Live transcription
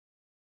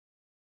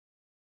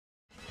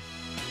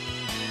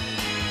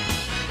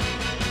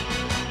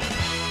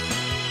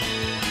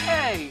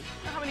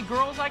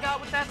girls I got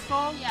with that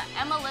song? Yeah,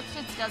 Emma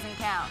Lipschitz doesn't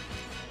count.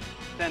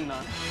 Then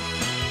none.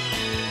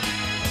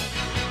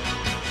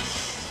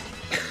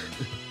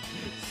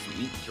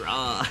 Sweet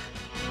draw.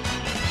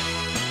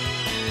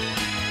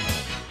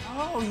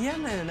 Oh,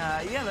 Yemen.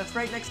 Yeah, that's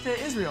right next to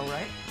Israel,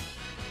 right?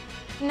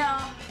 No,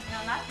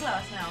 not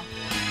close, no.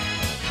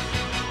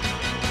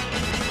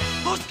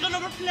 Who's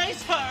gonna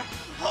replace her?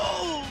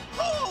 Who?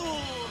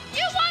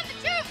 You want the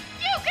truth!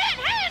 You can't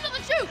handle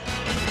the truth!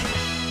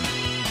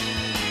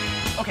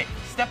 Okay,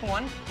 step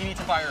one, you need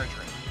to buy her a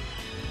drink.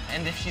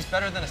 And if she's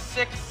better than a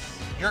 6,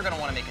 you're gonna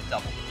want to make it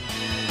double.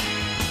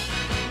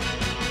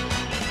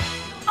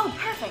 Oh,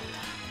 perfect.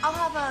 I'll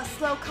have a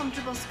slow,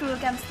 comfortable screw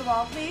against the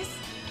wall, please.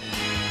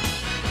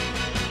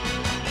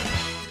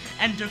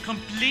 And they're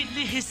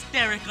completely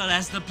hysterical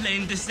as the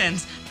plane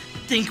descends.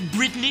 Think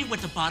Britney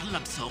with a bottle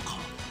of so-called